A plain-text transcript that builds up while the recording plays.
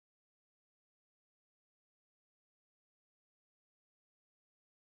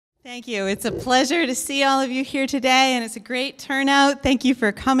Thank you. It's a pleasure to see all of you here today, and it's a great turnout. Thank you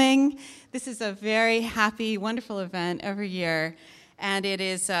for coming. This is a very happy, wonderful event every year, and it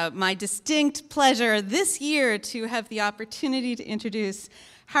is my distinct pleasure this year to have the opportunity to introduce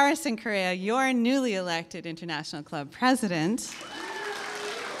Harrison Correa, your newly elected International Club president.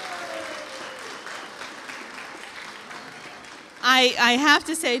 I have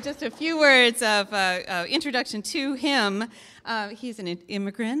to say just a few words of introduction to him. He's an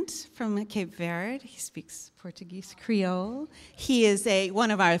immigrant from Cape Verde. He speaks Portuguese Creole. He is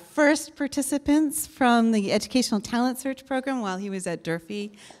one of our first participants from the Educational Talent Search Program while he was at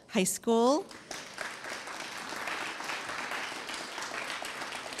Durfee High School.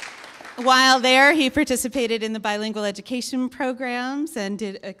 While there, he participated in the bilingual education programs and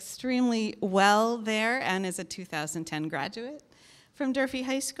did extremely well there, and is a 2010 graduate from Durfee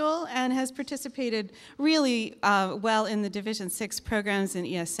High School, and has participated really well in the Division 6 programs in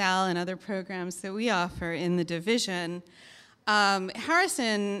ESL and other programs that we offer in the division.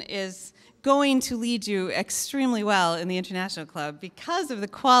 Harrison is going to lead you extremely well in the International Club because of the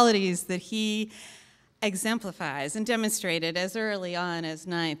qualities that he exemplifies and demonstrated as early on as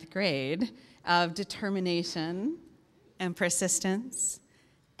 9th grade of determination and persistence,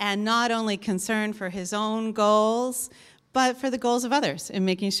 and not only concern for his own goals, but for the goals of others, and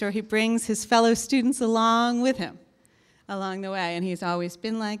making sure he brings his fellow students along with him along the way. And he's always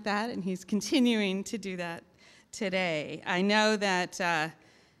been like that, and he's continuing to do that today. I know that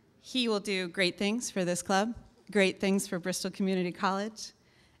he will do great things for this club, great things for Bristol Community College,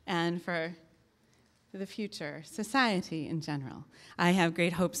 and for the future society in general. I have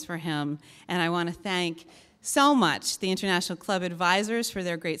great hopes for him, and I want to thank so much the International Club advisors for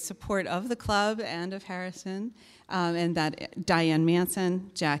their great support of the club and of Harrison, and that Diane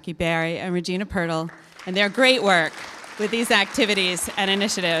Manson, Jackie Barry, and Regina Pirtle, and their great work with these activities and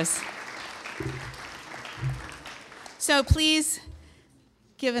initiatives. So please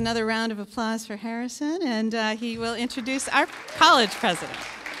give another round of applause for Harrison, and he will introduce our college president.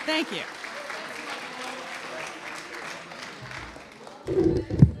 Thank you.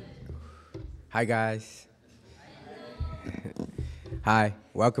 Hi, guys. Hi,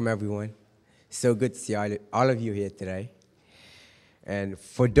 welcome everyone. So good to see all of you here today. And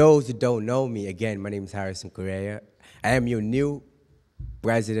for those who don't know me, again, my name is Harrison Correa. I am your new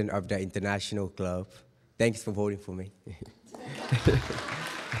president of the International Club. Thanks for voting for me.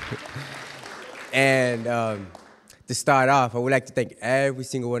 And to start off, I would like to thank every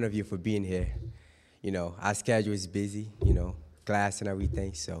single one of you for being here. You know, our schedule is busy, you know, class and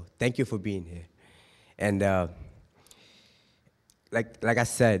everything, so thank you for being here. And like I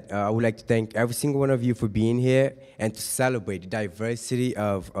said, I would like to thank every single one of you for being here and to celebrate the diversity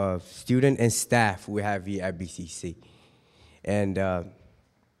of student and staff we have here at BCC. And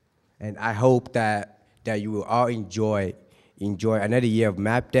I hope that you will all enjoy another year of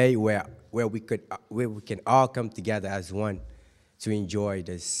Map Day where we can all come together as one to enjoy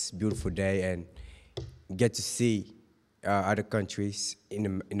this beautiful day and get to see other countries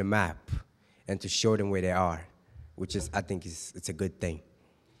in the map and to show them where they are, which is, I think, it's a good thing.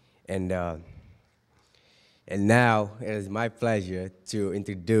 And now it is my pleasure to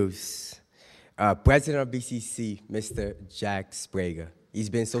introduce President of BCC, Mr. Jack Sprague. He's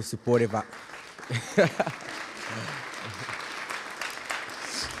been so supportive.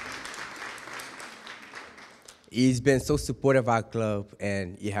 He's been so supportive of our club,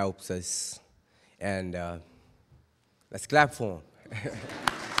 and he helps us. And let's clap for him.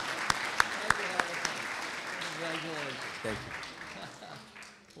 Thank you.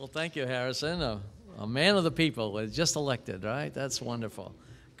 Well, thank you, Harrison. A man of the people, was just elected, right? That's wonderful.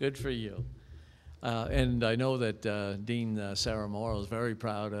 Good for you. And I know that Dean Sarah Morrow is very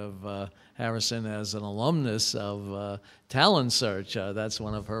proud of Harrison as an alumnus of Talent Search. That's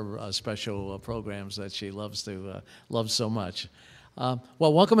one of her special programs that she loves so much.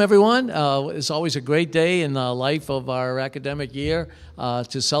 Well, welcome everyone. It's always a great day in the life of our academic year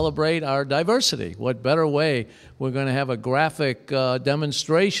to celebrate our diversity. What better way? We're going to have a graphic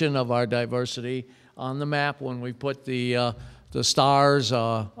demonstration of our diversity on the map when we put the stars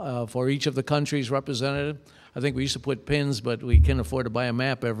for each of the countries represented. I think we used to put pins, but we can't afford to buy a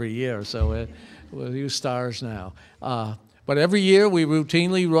map every year, so we'll use stars now. But every year we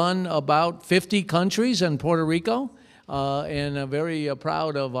routinely run about 50 countries in Puerto Rico. And very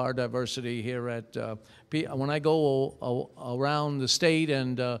proud of our diversity here at, when I go around the state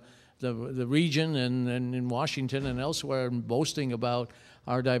and the region and in Washington and elsewhere and boasting about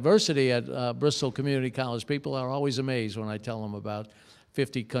our diversity at Bristol Community College, people are always amazed when I tell them about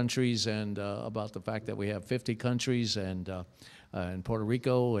 50 countries and about the fact that we have 50 countries and in Puerto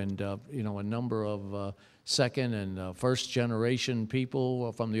Rico and you know, a number of second and first generation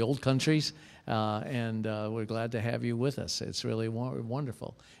people from the old countries, and we're glad to have you with us. It's really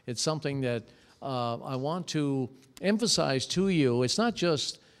wonderful. It's something that I want to emphasize to you. It's not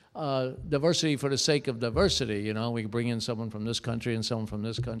just diversity for the sake of diversity. You know, we bring in someone from this country and someone from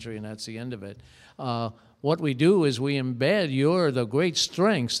this country, and that's the end of it. What we do is we embed the great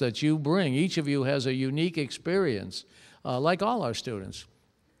strengths that you bring. Each of you has a unique experience, like all our students,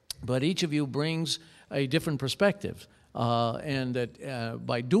 but each of you brings a different perspective. And that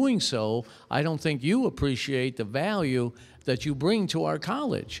by doing so, I don't think you appreciate the value that you bring to our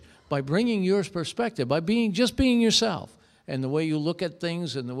college by bringing your perspective, by just being yourself. And the way you look at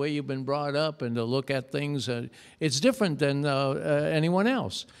things and the way you've been brought up and to look at things, it's different than anyone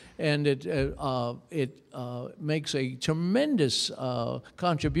else. And it makes a tremendous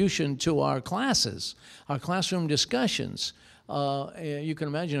contribution to our classes, our classroom discussions. You can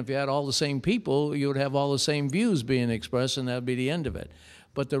imagine if you had all the same people, you would have all the same views being expressed, and that would be the end of it.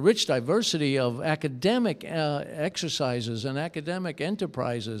 But the rich diversity of academic exercises and academic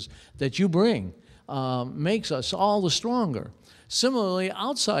enterprises that you bring makes us all the stronger. Similarly,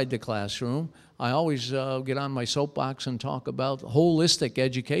 outside the classroom, I always get on my soapbox and talk about holistic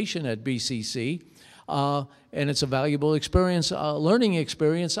education at BCC, and it's a valuable experience, learning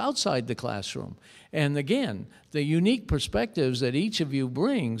experience outside the classroom. And again, the unique perspectives that each of you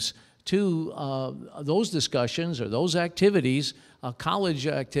brings to those discussions or those activities, college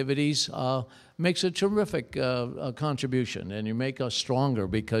activities, makes a terrific contribution, and you make us stronger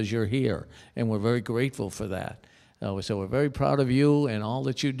because you're here, and we're very grateful for that. So we're very proud of you and all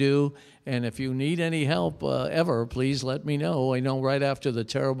that you do, and if you need any help ever, please let me know. I know right after the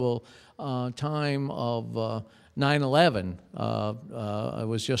terrible time of 9/11, it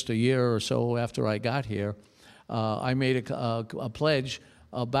was just a year or so after I got here, I made a pledge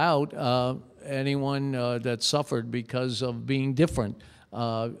about anyone that suffered because of being different.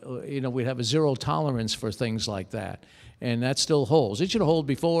 You know, we have a zero tolerance for things like that, and that still holds. It should hold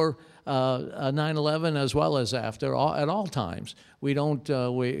before 9/11 as well as after, at all times. We don't,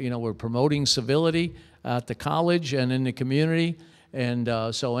 you know, we're promoting civility at the college and in the community, and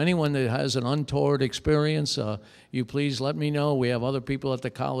so anyone that has an untoward experience, you please let me know. We have other people at the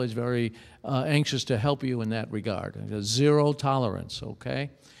college very anxious to help you in that regard. Zero tolerance, okay?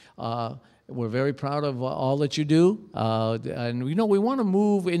 We're very proud of all that you do, and you know we want to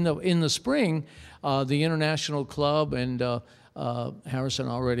move in the spring. The International Club and Harrison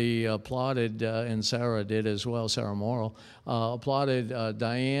already applauded, and Sarah did as well. Sarah Morrill applauded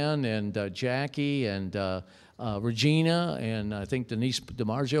Diane and Jackie and Regina, and I think Denise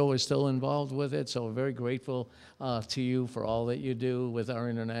DiMaggio is still involved with it. So we're very grateful to you for all that you do with our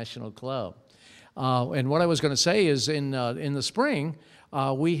International Club. And what I was going to say is in the spring,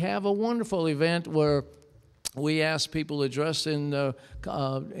 we have a wonderful event where we ask people to dress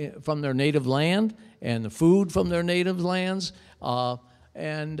from their native land and the food from their native lands,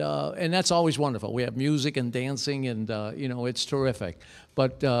 and that's always wonderful. We have music and dancing, and you know, it's terrific.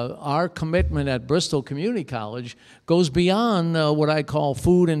 But our commitment at Bristol Community College goes beyond what I call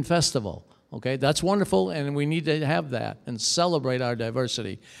food and festival. Okay, that's wonderful, and we need to have that and celebrate our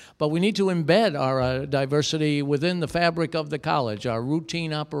diversity. But we need to embed our diversity within the fabric of the college, our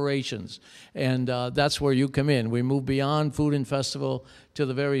routine operations, and that's where you come in. We move beyond food and festival to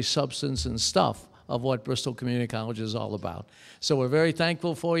the very substance and stuff of what Bristol Community College is all about. So we're very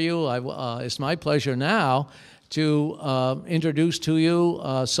thankful for you. It's my pleasure now to introduce to you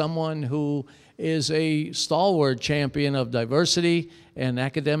someone who is a stalwart champion of diversity and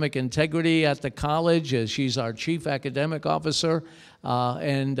academic integrity at the college, as she's our Chief Academic Officer.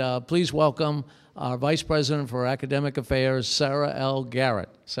 Please welcome our Vice President for Academic Affairs, Sarah L. Garrett.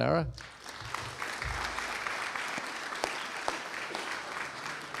 Sarah?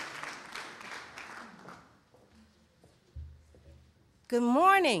 Good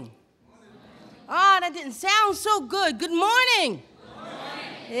morning. Oh, that didn't sound so good. Good morning.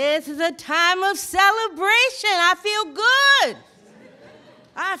 This is a time of celebration. I feel good.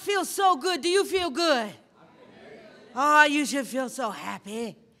 I feel so good. Do you feel good? Oh, you should feel so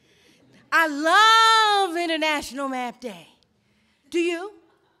happy. I love International Map Day. Do you?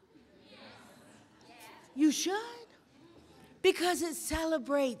 You should. Because it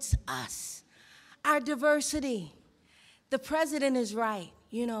celebrates us, our diversity. The president is right.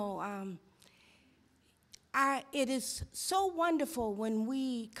 You know, it is so wonderful when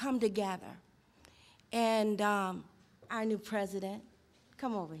we come together. And our new president,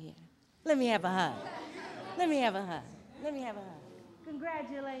 come over here. Let me have a hug. Let me have a hug. Let me have a hug.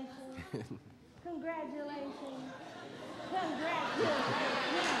 Congratulations. Congratulations. Congratulations.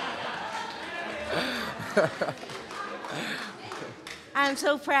 I'm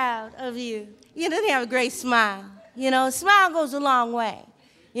so proud of you. You know, they have a great smile. You know, a smile goes a long way,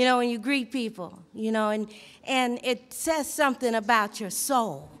 you know, when you greet people, you know, and it says something about your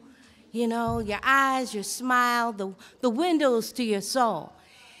soul. You know, your eyes, your smile, the windows to your soul.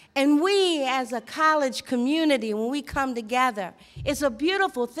 And we, as a college community, when we come together, it's a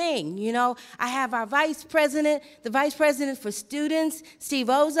beautiful thing. You know, I have our vice president, the vice president for students, Steve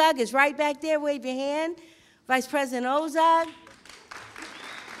Ozug, is right back there. Wave your hand. Vice President Ozug.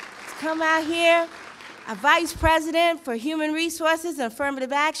 Come out here. Our vice president for human resources and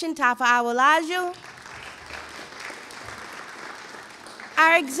affirmative action, Tafa Awolaju.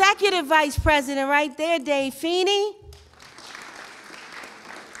 Our executive vice president right there, Dave Feeney.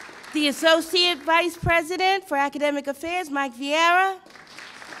 The associate vice president for academic affairs, Mike Vieira.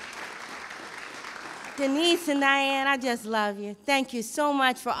 Denise and Diane, I just love you. Thank you so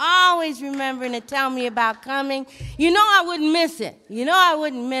much for always remembering to tell me about coming. You know I wouldn't miss it. You know I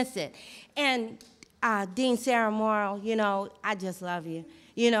wouldn't miss it. And Dean Sarah Morrow, you know, I just love you.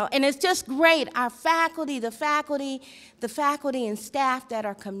 You know, and it's just great. Our faculty, the faculty and staff that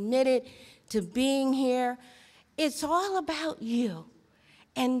are committed to being here, it's all about you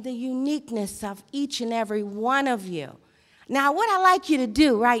and the uniqueness of each and every one of you. Now, what I'd like you to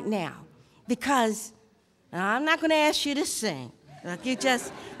do right now, because I'm not going to ask you to sing. Like you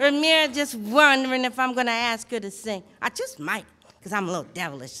just, Ramira just wondering if I'm going to ask her to sing. I just might, because I'm a little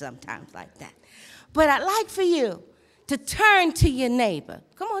devilish sometimes like that. But I'd like for you to turn to your neighbor.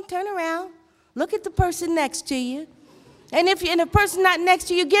 Come on, turn around. Look at the person next to you. And if the person not next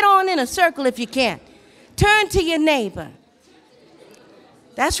to you, get on in a circle if you can. Turn to your neighbor.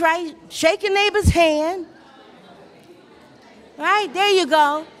 That's right. Shake your neighbor's hand. Right, there you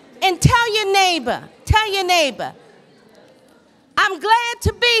go. And tell your neighbor, I'm glad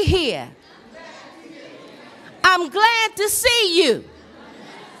to be here. I'm glad to see you.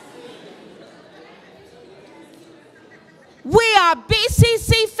 We are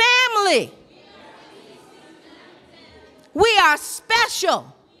BCC family. We are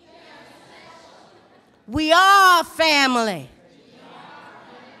special. We are family.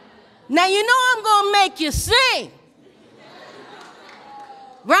 Now, you know I'm going to make you sing.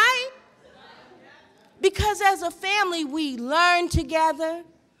 Right? Because as a family, we learn together.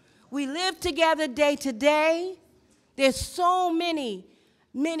 We live together day to day. There's so many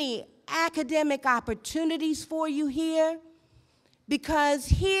academic opportunities for you here, because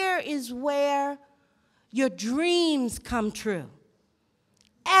here is where your dreams come true.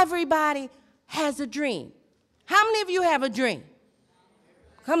 Everybody has a dream. How many of you have a dream?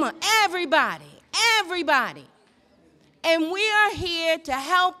 Come on, everybody. And we are here to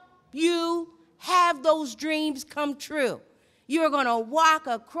help you have those dreams come true. You're going to walk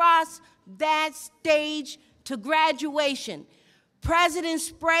across that stage to graduation. President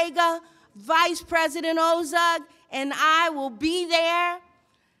Sprague, Vice President Ozug, and I will be there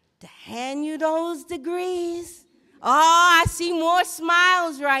to hand you those degrees. Oh, I see more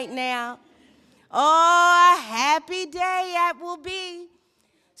smiles right now. Oh, a happy day that will be.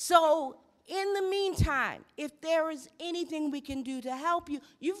 So in the meantime, if there is anything we can do to help you,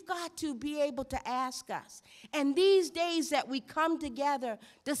 you've got to be able to ask us. And these days that we come together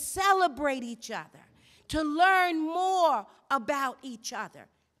to celebrate each other, to learn more about each other,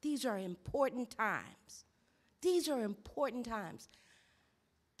 these are important times. These are important times.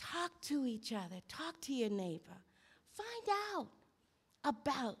 Talk to each other. Talk to your neighbor. Find out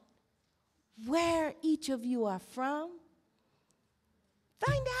about where each of you are from.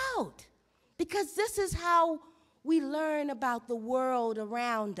 Find out. Because this is how we learn about the world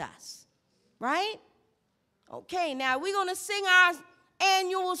around us. Right? Okay, now we're going to sing our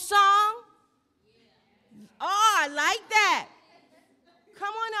annual song. Oh, I like that.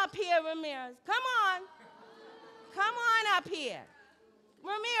 Come on up here, Ramirez. Come on. Come on up here.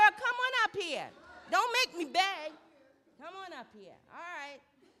 Ramira, come on up here. Don't make me beg. Come on up here. All right.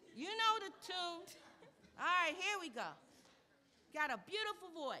 You know the tune. All right, here we go. Got a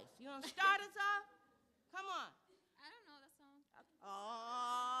beautiful voice. You want to start us off? Come on. I don't know that song.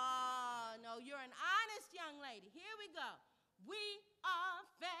 Oh, no, you're an honest young lady. Here we go. We are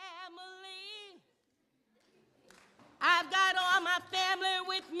family. I've got all my family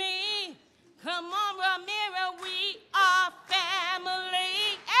with me. Come on, Ramira, we are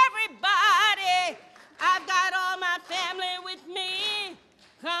family. Everybody, I've got all my family with me.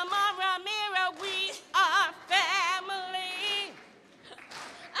 Come on, Ramira, we are family.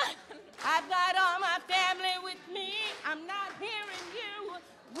 I've got all my family with me. I'm not hearing you.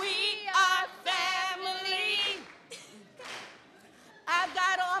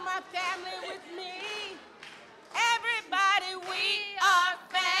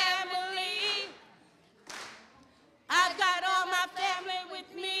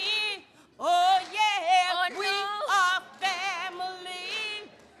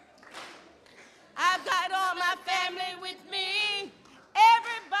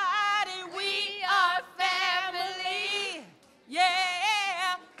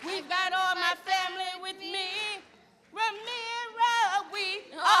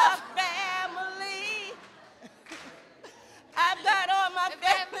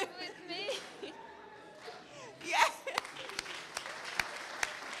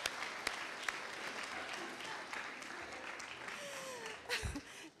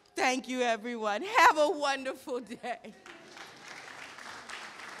 Thank you, everyone. Have a wonderful day.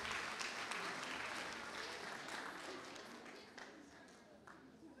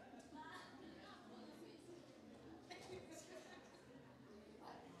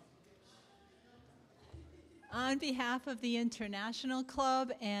 On behalf of the International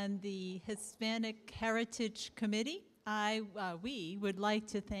Club and the Hispanic Heritage Committee, we would like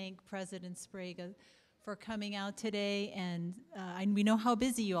to thank President Sprague for coming out today, and we know how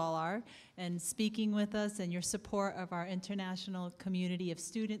busy you all are, and speaking with us and your support of our international community of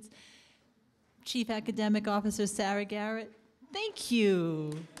students. Chief Academic Officer Sarah Garrett, thank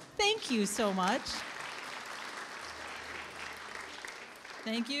you. Thank you so much.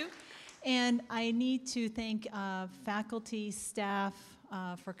 Thank you. And I need to thank faculty, staff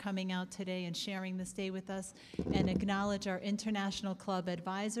for coming out today and sharing this day with us, and acknowledge our International Club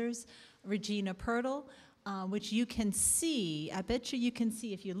advisors, Regina Pirtle, which you can see, I bet you can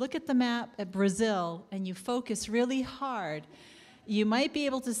see, if you look at the map at Brazil and you focus really hard, you might be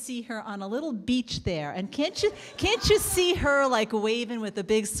able to see her on a little beach there. And can't you see her like waving with a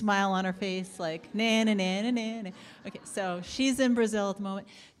big smile on her face, like na na na na na? Okay, so she's in Brazil at the moment.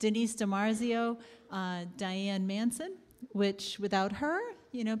 Denise DiMarzio, Diane Manson, which without her,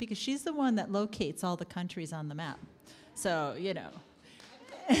 because she's the one that locates all the countries on the map. So,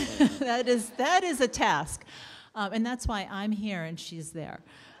 that is a task. And that's why I'm here and she's there.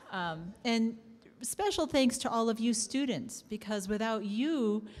 And special thanks to all of you students, because without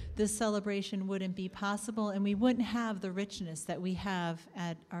you, this celebration wouldn't be possible, and we wouldn't have the richness that we have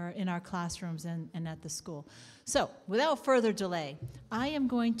in our classrooms and at the school. So, without further delay, I am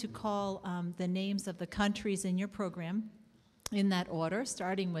going to call the names of the countries in your program in that order,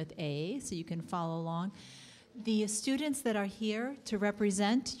 starting with A, so you can follow along. The students that are here to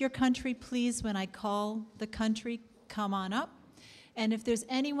represent your country, please, when I call the country, come on up. And if there's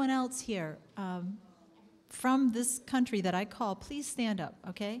anyone else here from this country that I call, please stand up,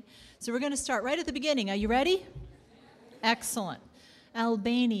 okay? So we're going to start right at the beginning. Are you ready? Excellent.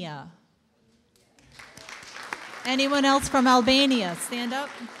 Albania. Anyone else from Albania? Stand up.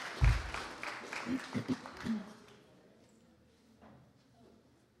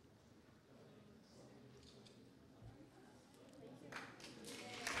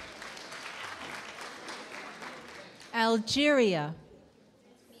 Algeria.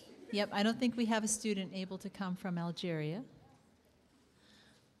 Yep, I don't think we have a student able to come from Algeria.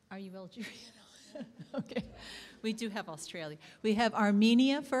 Are you Algerian? Okay. We do have Australia. We have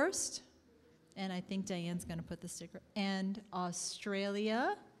Armenia first, and I think Diane's going to put the sticker. And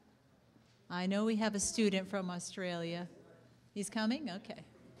Australia. I know we have a student from Australia. He's coming? Okay.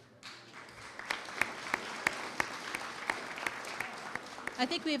 I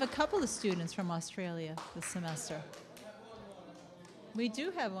think we have a couple of students from Australia this semester. We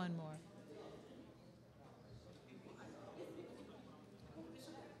do have one more.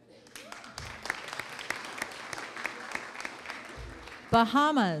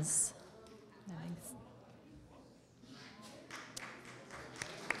 Bahamas.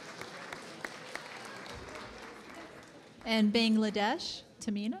 And Bangladesh,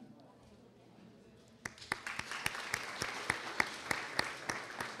 Tamina.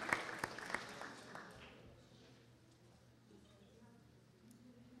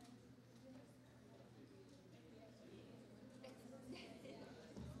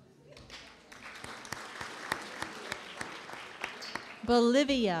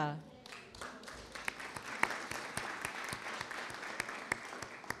 Bolivia.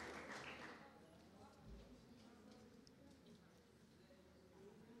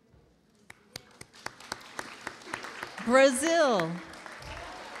 Brazil.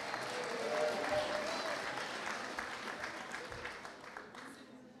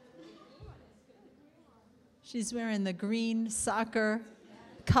 She's wearing the green soccer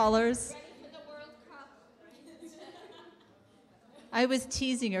colors. I was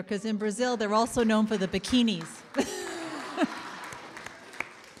teasing her because in Brazil, they're also known for the bikinis.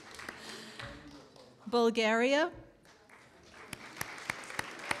 Bulgaria.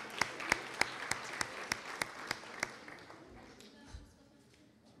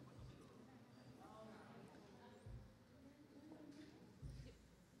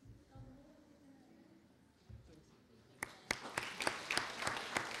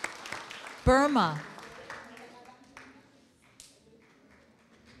 Burma.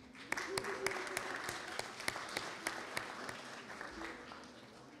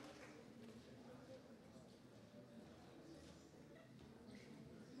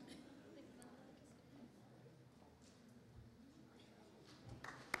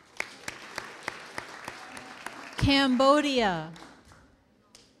 Cambodia.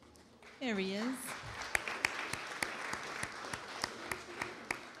 There he is.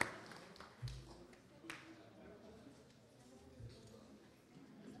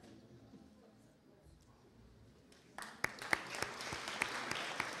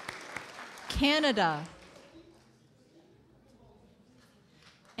 Canada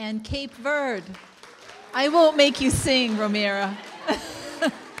and Cape Verde. I won't make you sing, Romera.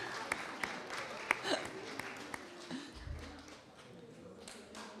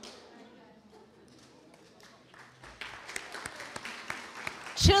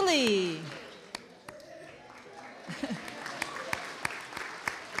 Chile.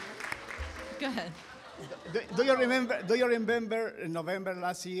 Go ahead. Do you remember in November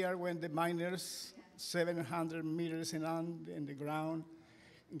last year when the miners 700 meters in the ground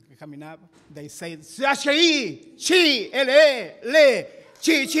coming up, they said "Chi, chi, le,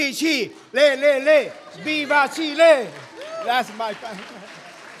 chi, chi, chi, le, viva Chile." That's my.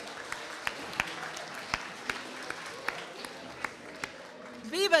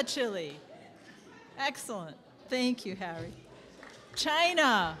 Viva Chile. Excellent. Thank you, Harry.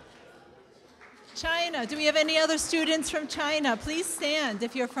 China. China. Do we have any other students from China? Please stand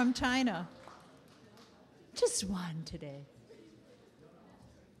if you're from China. Just one today.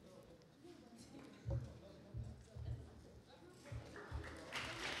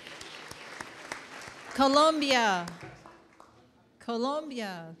 Colombia.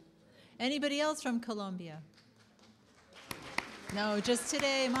 Colombia. Anybody else from Colombia? No, just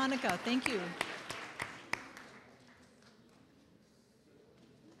today, Monica. Thank you.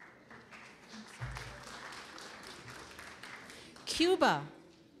 Cuba.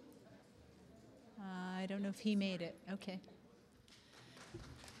 I don't know if he made it. Okay.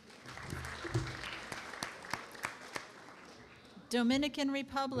 Dominican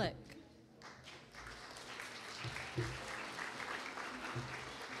Republic.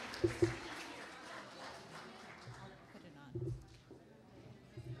 Put it on.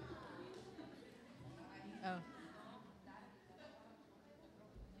 Oh.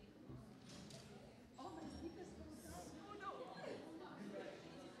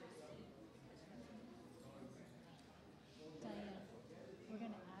 We're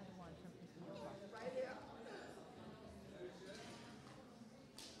going to add one from Ethiopia.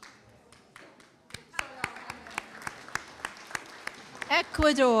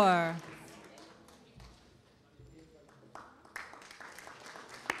 Ecuador.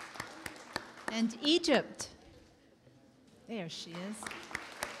 And Egypt. There she is.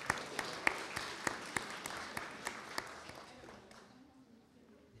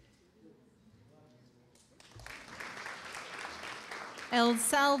 El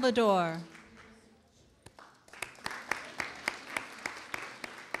Salvador.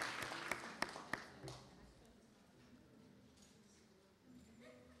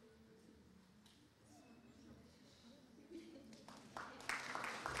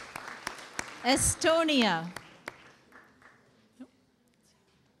 Estonia.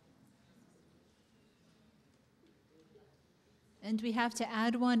 And we have to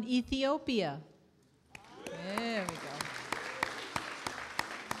add one, Ethiopia. There we go.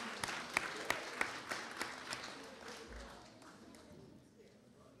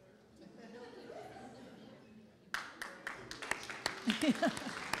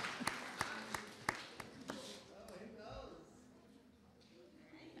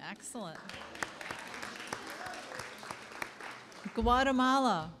 Excellent.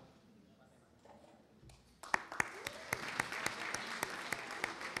 Guatemala.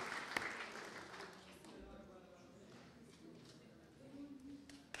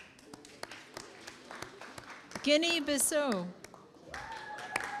 Guinea-Bissau.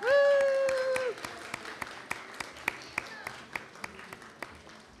 Woo!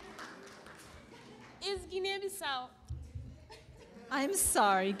 Is Guinea-Bissau. I'm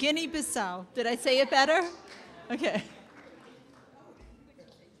sorry, Guinea-Bissau. Did I say it better? Okay.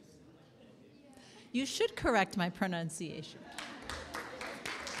 You should correct my pronunciation.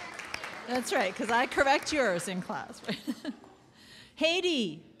 That's right, because I correct yours in class. Right?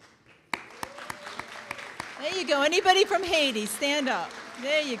 Haiti. There you go. Anybody from Haiti, stand up.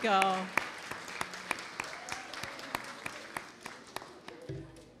 There you go.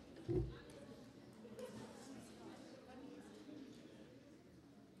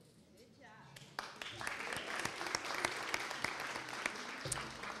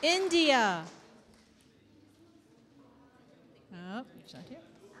 India. Oh, it's not here.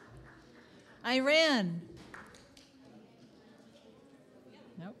 Iran.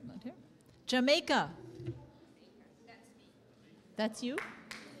 Nope, not here. Jamaica. That's you?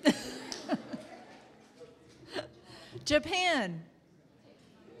 Japan.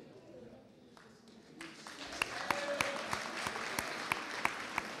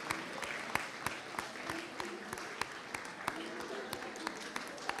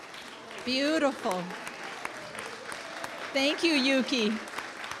 Beautiful. Thank you, Yuki.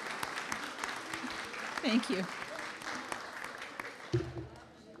 Thank you.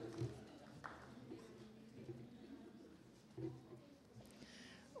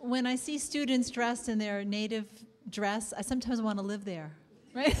 When I see students dressed in their native dress, I sometimes want to live there,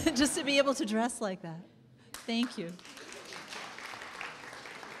 right? Just to be able to dress like that. Thank you.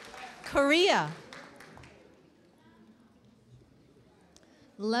 Korea.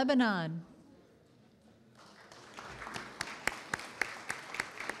 Lebanon.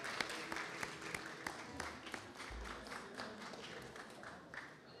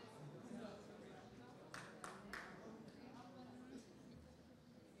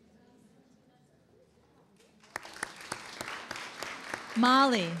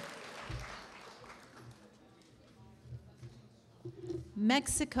 Mali.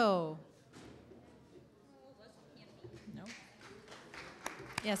 Mexico. No.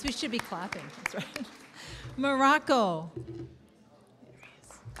 Yes, we should be clapping. That's right. Morocco.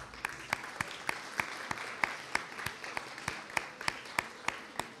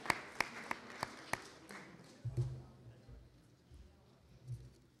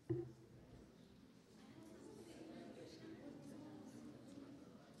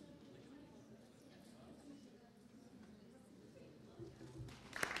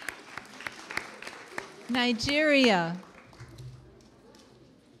 Nigeria.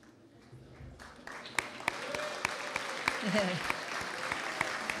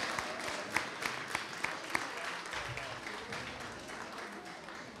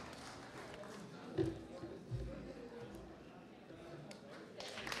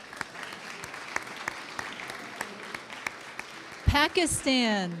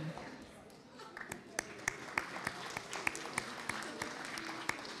 Pakistan.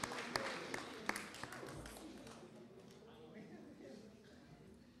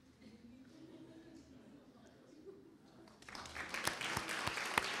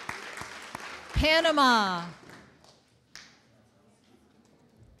 Panama.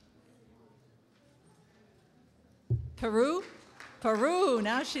 Peru? Peru,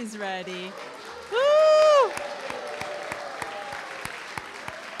 now she's ready. Woo!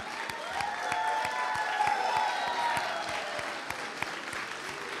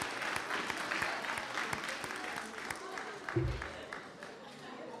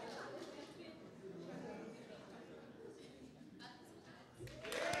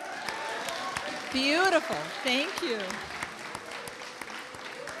 Beautiful, thank you.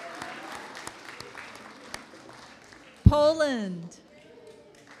 Poland.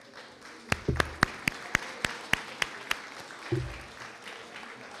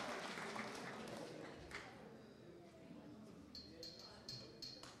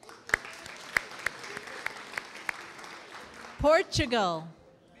 Portugal.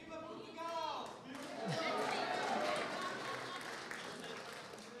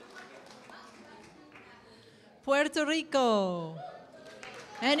 Puerto Rico.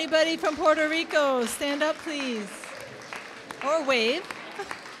 Anybody from Puerto Rico, stand up, please. Or wave.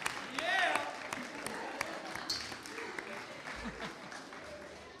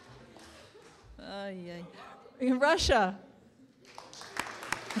 Ay, ay. In Russia.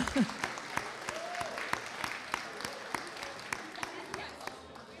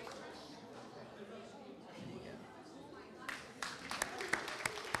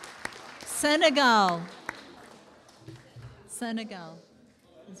 Senegal. Senegal.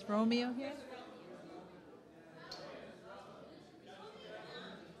 Is Romeo here?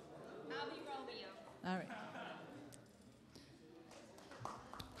 I'll be Romeo. All right.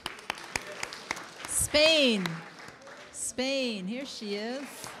 Spain. Spain, here she is.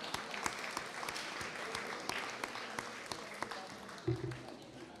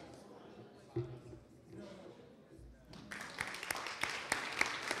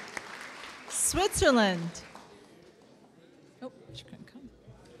 Switzerland. Oh, she couldn't come.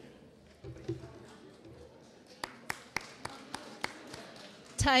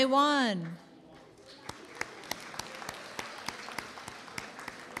 Taiwan.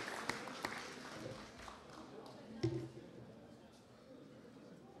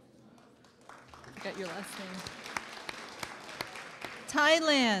 Got your last name.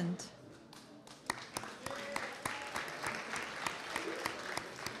 Thailand.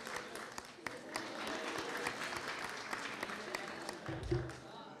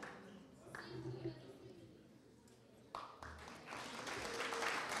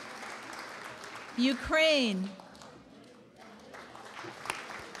 Ukraine.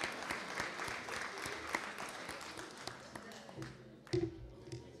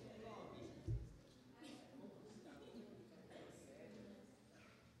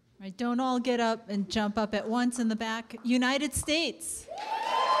 Right, don't all get up and jump up at once in the back. United States.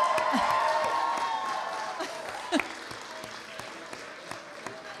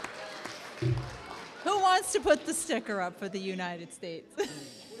 Who wants to put the sticker up for the United States?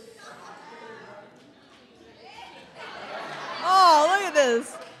 Oh, look at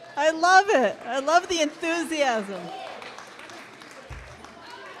this. I love it. I love the enthusiasm.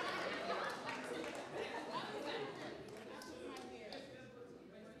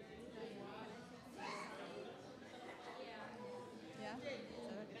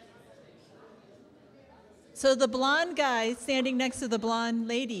 So the blonde guy standing next to the blonde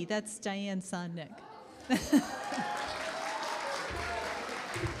lady, that's Diane Sonnick.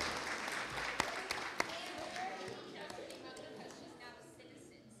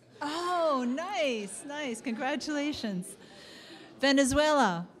 Oh, nice, nice. Congratulations.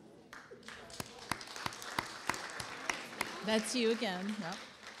 Venezuela. That's you again. Yep.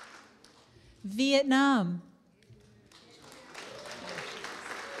 Vietnam.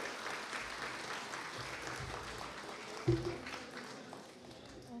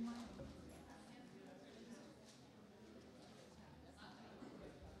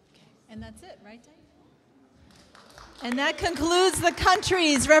 And that's it, right, Diane? And that concludes the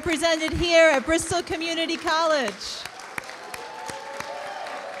countries represented here at Bristol Community College.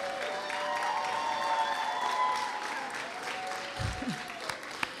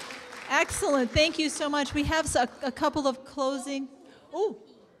 Excellent, thank you so much. We have a couple of closing. Oh,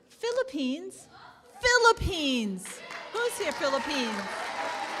 Philippines. Philippines. Who's here, Philippines?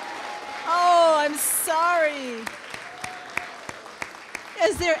 Oh, I'm sorry.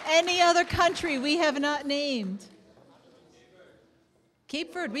 Is there any other country we have not named?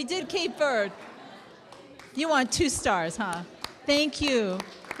 Cape Verde, we did Cape Verde. You want 2 stars, huh? Thank you,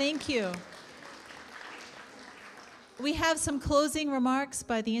 thank you. We have some closing remarks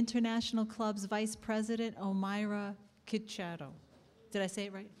by the International Club's Vice President, Omaira Kichado. Did I say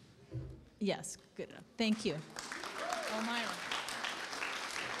it right? Yes, good enough. Thank you. Omaira.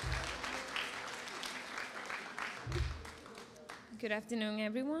 Good afternoon,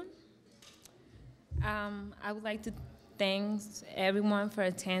 everyone. I would like to thank everyone for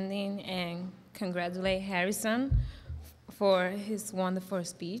attending and congratulate Harrison for his wonderful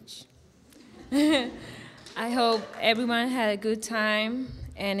speech. I hope everyone had a good time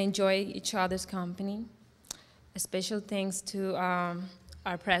and enjoyed each other's company. A special thanks to our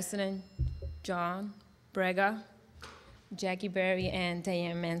president, John Brega, Jackie Berry, and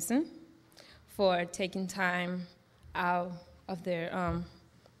Diane Manson for taking time out of their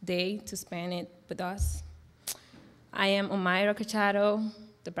day to spend it with us. I am Omaira Cachado,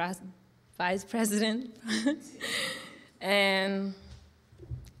 the vice president, and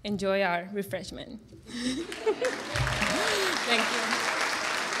enjoy our refreshment. Thank you.